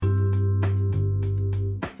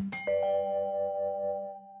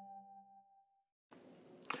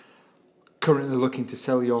currently looking to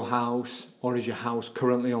sell your house, or is your house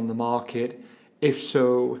currently on the market? If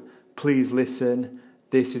so, please listen.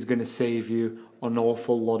 This is going to save you an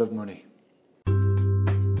awful lot of money.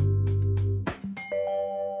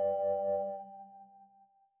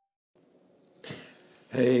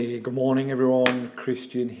 Hey, good morning everyone.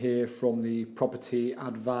 Christian here from the Property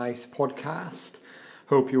Advice Podcast.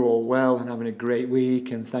 Hope you're all well and having a great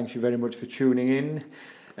week, and thank you very much for tuning in.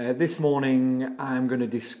 This morning I'm going to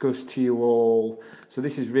discuss to you all, so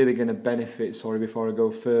this is really going to benefit, before I go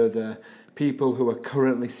further, people who are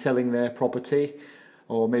currently selling their property,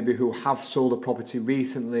 or maybe who have sold a property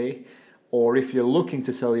recently, or if you're looking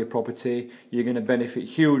to sell your property, you're going to benefit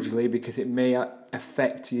hugely because it may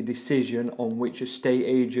affect your decision on which estate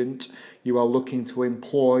agent you are looking to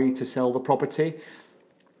employ to sell the property.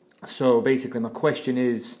 So basically my question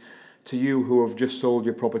is to you who have just sold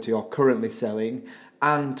your property or currently selling,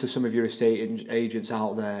 and to some of your estate agents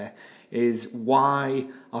out there, is why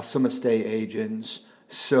are some estate agents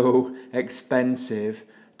so expensive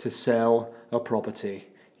to sell a property?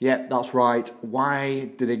 Yep, that's right. Why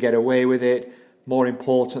do they get away with it? More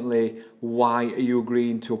importantly, why are you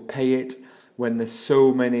agreeing to pay it when there's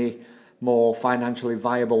so many more financially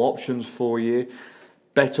viable options for you,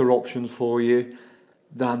 better options for you,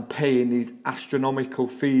 than paying these astronomical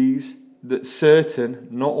fees that certain,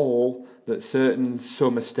 not all, that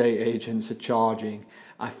some estate agents are charging?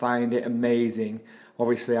 I find it amazing.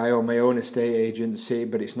 Obviously, I own my own estate agency,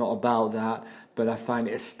 but it's not about that. But I find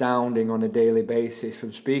it astounding on a daily basis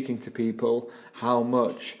from speaking to people how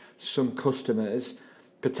much some customers,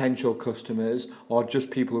 potential customers, or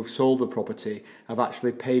just people who've sold the property have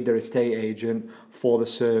actually paid their estate agent for the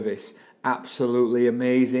service. Absolutely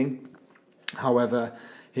amazing. However,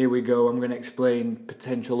 here we go, I'm going to explain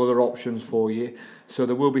potential other options for you. So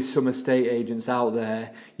there will be some estate agents out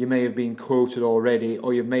there, you may have been quoted already,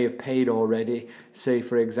 or you may have paid already, say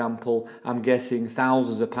for example, I'm guessing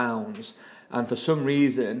thousands of pounds, and for some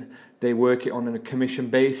reason they work it on a commission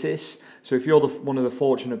basis. So if you're one of the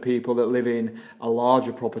fortunate people that live in a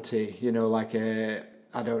larger property, like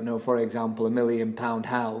for example, £1 million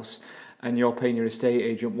house, and you're paying your estate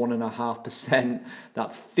agent 1.5%,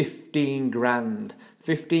 that's 15 grand,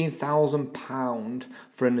 £15,000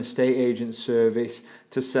 for an estate agent service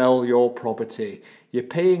to sell your property. You're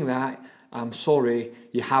paying that. I'm sorry,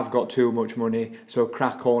 you have got too much money, so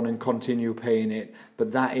crack on and continue paying it.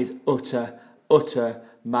 But that is utter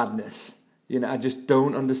madness. I just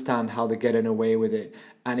don't understand how they're getting away with it,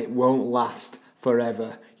 and it won't last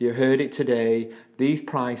forever. You heard it today. These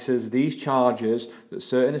prices, these charges that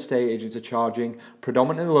certain estate agents are charging,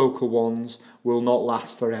 predominantly local ones, will not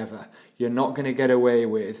last forever. You're not going to get away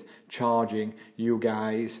with charging you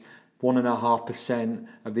guys 1.5%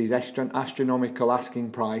 of these astronomical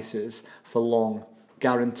asking prices for long,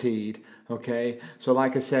 guaranteed. Okay, so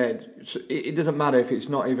like I said, it doesn't matter if it's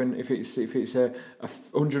not even if it's a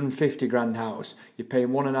 150 grand house. You're paying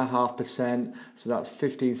 1.5%, so that's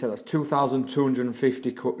 15. So that's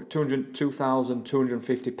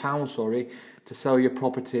 £2,250 to sell your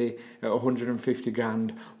property at 150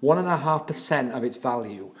 grand. 1.5% of its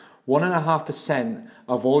value. 1.5%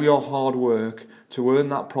 of all your hard work to earn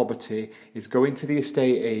that property is going to the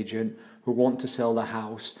estate agent who want to sell the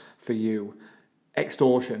house for you.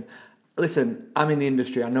 Extortion. Listen, I'm in the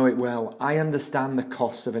industry, I know it well. I understand the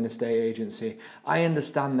costs of an estate agency. I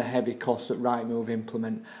understand the heavy costs that Rightmove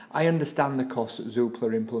implement. I understand the costs that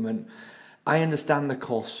Zoopla implement. I understand the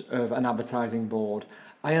costs of an advertising board.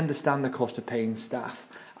 I understand the cost of paying staff.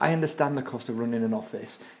 I understand the cost of running an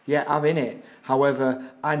office. Yeah, I'm in it. However,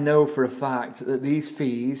 I know for a fact that these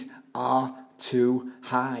fees are too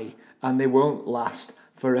high and they won't last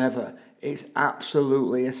forever. It's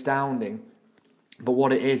absolutely astounding. But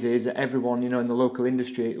what it is that everyone, in the local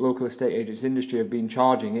estate agents industry have been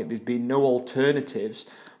charging it. There's been no alternatives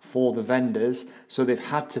for the vendors, so they've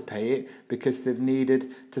had to pay it because they've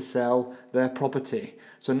needed to sell their property.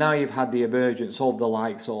 So now you've had the emergence of the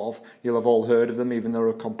likes of, you'll have all heard of them, even though they're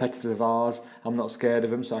a competitor of ours. I'm not scared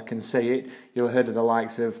of them, so I can say it. You'll have heard of the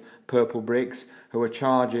likes of Purple Bricks, who are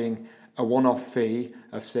charging a one-off fee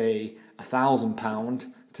of, say,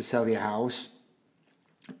 £1,000 to sell your house,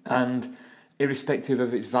 and irrespective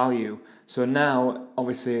of its value. So now,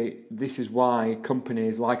 obviously, this is why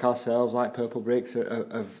companies like ourselves, like Purple Bricks,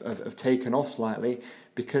 have taken off slightly,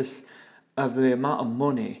 because of the amount of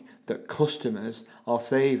money that customers are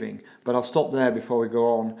saving. But I'll stop there before we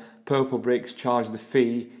go on. Purple Bricks charge the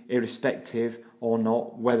fee irrespective or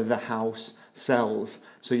not whether the house sells.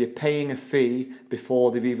 So you're paying a fee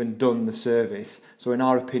before they've even done the service. So in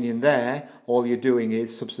our opinion there, all you're doing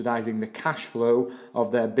is subsidising the cash flow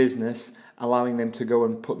of their business allowing them to go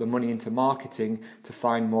and put the money into marketing to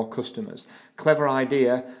find more customers. Clever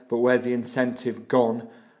idea, but where's the incentive gone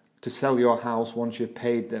to sell your house once you've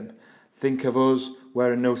paid them? Think of us,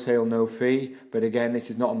 we're a no sale, no fee, but again, this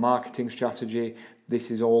is not a marketing strategy.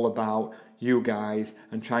 This is all about you guys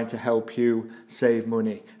and trying to help you save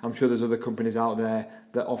money. I'm sure there's other companies out there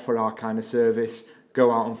that offer our kind of service.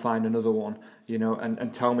 Go out and find another one,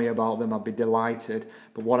 and tell me about them. I'd be delighted.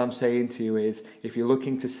 But what I'm saying to you is, if you're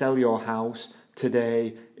looking to sell your house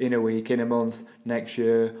today, in a week, in a month, next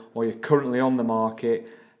year, or you're currently on the market,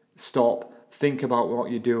 stop, think about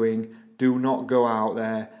what you're doing. Do not go out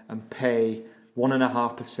there and pay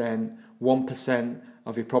 1.5%, 1%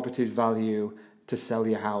 of your property's value to sell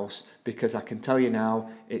your house, because I can tell you now,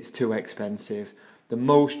 it's too expensive. The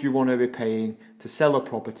most you want to be paying to sell a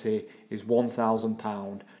property is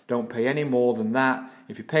 £1,000. Don't pay any more than that.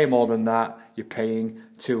 If you pay more than that, you're paying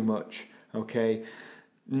too much. Okay,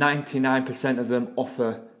 99% of them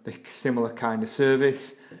offer the similar kind of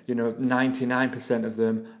service. 99% of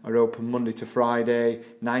them are open Monday to Friday.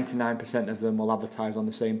 99% of them will advertise on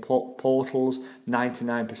the same portals.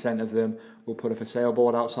 99% of them will put a for sale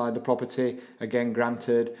board outside the property. Again,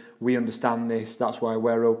 granted, we understand this. That's why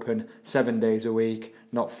we're open 7 days a week,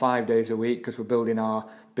 not 5 days a week, because we're building our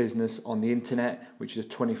business on the internet, which is a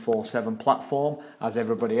 24/7 platform, as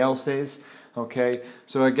everybody else is. Okay,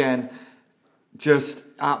 so again,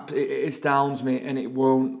 it astounds me, and it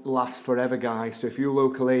won't last forever, guys. So if you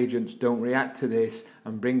local agents don't react to this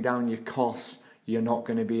and bring down your costs, you're not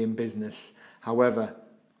going to be in business. However,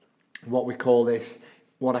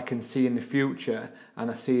 what I can see in the future, and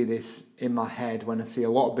I see this in my head when I see a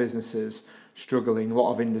lot of businesses struggling, a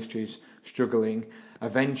lot of industries struggling,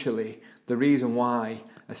 eventually the reason why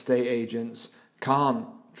estate agents can't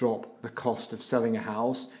drop the cost of selling a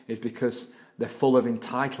house is because they're full of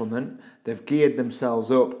entitlement. They've geared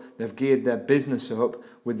themselves up, they've geared their business up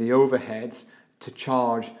with the overheads to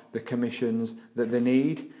charge the commissions that they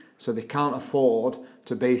need. So they can't afford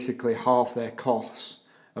to basically halve their costs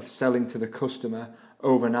of selling to the customer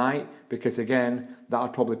overnight, because again, that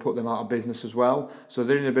would probably put them out of business as well. So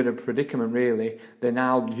they're in a bit of a predicament, really. They're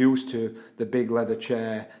now used to the big leather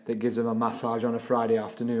chair that gives them a massage on a Friday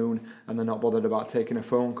afternoon, and they're not bothered about taking a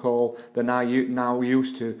phone call. They're now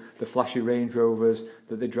used to the flashy Range Rovers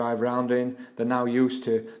that they drive around in. They're now used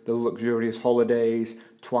to the luxurious holidays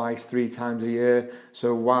 2-3 times a year.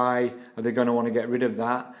 So why are they going to want to get rid of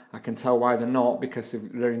that? I can tell why they're not, because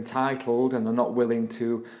they're entitled and they're not willing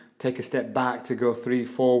to take a step back to go 3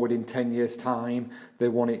 forward in 10 years' time. They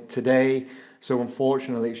want it today. So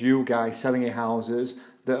unfortunately, it's you guys selling your houses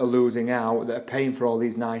that are losing out, that are paying for all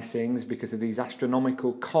these nice things because of these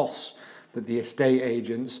astronomical costs that the estate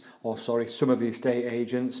agents, some of the estate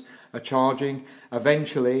agents are charging.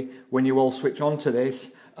 Eventually, when you all switch onto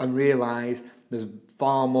this and realise there's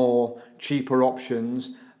far more cheaper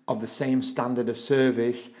options of the same standard of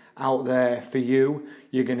service out there for you,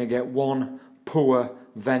 you're going to get one poor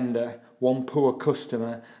vendor, one poor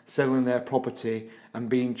customer selling their property and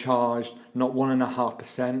being charged not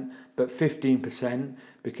 1.5% but 15%,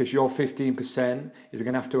 because your 15% is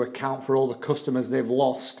going to have to account for all the customers they've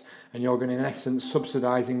lost, and you're going to, in essence,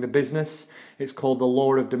 subsidising the business. It's called the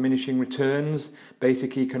law of diminishing returns,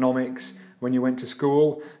 basic economics when you went to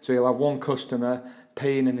school. So you'll have one customer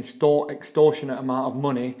paying an extortionate amount of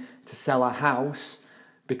money to sell a house,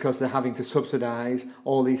 because they're having to subsidise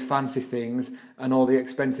all these fancy things and all the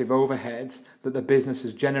expensive overheads that the business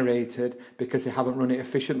has generated because they haven't run it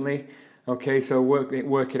efficiently. Okay, so work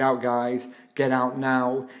it out, guys. Get out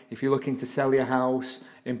now. If you're looking to sell your house,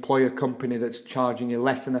 employ a company that's charging you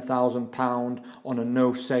less than £1,000 on a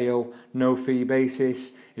no sale, no fee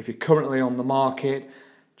basis. If you're currently on the market,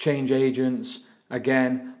 change agents.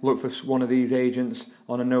 Again, look for one of these agents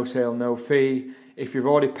on a no sale, no fee. If you've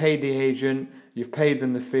already paid the agent, you've paid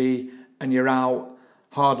them the fee, and you're out,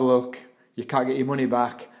 hard luck, you can't get your money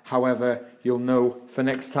back. However, you'll know for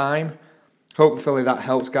next time. Hopefully that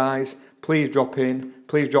helps, guys. Please drop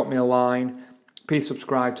me a line. Please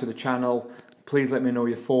subscribe to the channel. Please let me know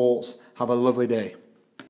your thoughts. Have a lovely day.